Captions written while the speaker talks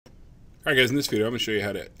Alright guys, in this video I'm going to show you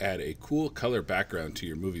how to add a cool color background to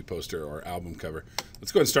your movie poster or album cover.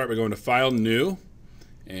 Let's go ahead and start by going to File, New,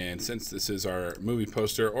 and since this is our movie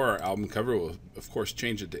poster or our album cover, we'll of course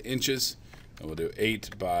change it to inches, and we'll do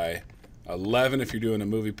 8 by 11 if you're doing a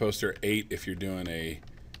movie poster, 8 if you're doing a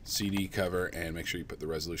CD cover, and make sure you put the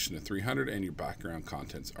resolution to 300 and your background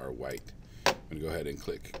contents are white. I'm going to go ahead and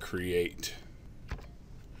click Create.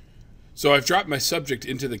 So I've dropped my subject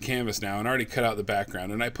into the canvas now and already cut out the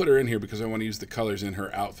background, and I put her in here because I want to use the colors in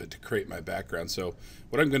her outfit to create my background. So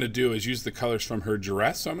what I'm going to do is use the colors from her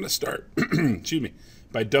dress. So I'm going to start excuse me,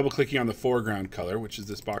 by double clicking on the foreground color, which is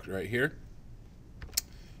this box right here,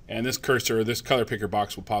 and this cursor, this color picker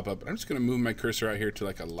box will pop up. I'm just going to move my cursor out here to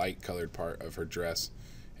like a light colored part of her dress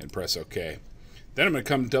and press OK. Then I'm going to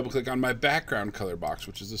come double click on my background color box,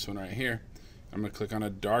 which is this one right here. I'm going to click on a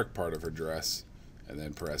dark part of her dress and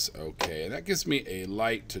then press OK. And that gives me a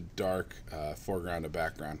light to dark foreground to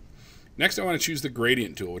background. Next, I want to choose the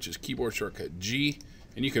gradient tool, which is keyboard shortcut G,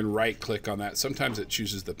 and you can right click on that. Sometimes it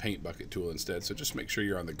chooses the paint bucket tool instead, so just make sure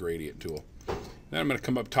you're on the gradient tool. Then I'm going to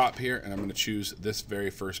come up top here and I'm going to choose this very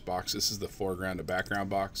first box. This is the foreground to background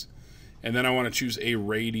box. And then I want to choose a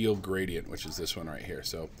radial gradient, which is this one right here.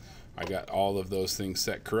 So I got all of those things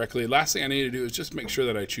set correctly. Last thing I need to do is just make sure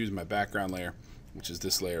that I choose my background layer, which is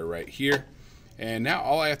this layer right here. And now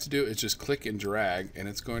all I have to do is just click and drag, and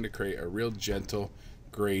it's going to create a real gentle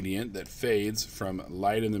gradient that fades from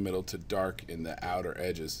light in the middle to dark in the outer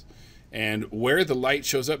edges. And where the light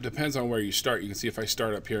shows up depends on where you start. You can see if I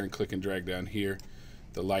start up here and click and drag down here,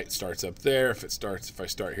 the light starts up there. If I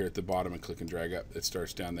start here at the bottom and click and drag up, it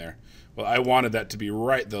starts down there. Well, I wanted that to be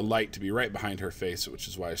right, the light to be right behind her face, which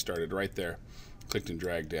is why I started right there, clicked and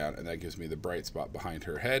dragged down, and that gives me the bright spot behind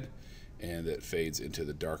her head, and it fades into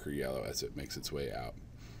the darker yellow as it makes its way out.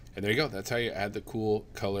 And there you go. That's how you add the cool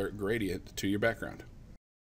color gradient to your background.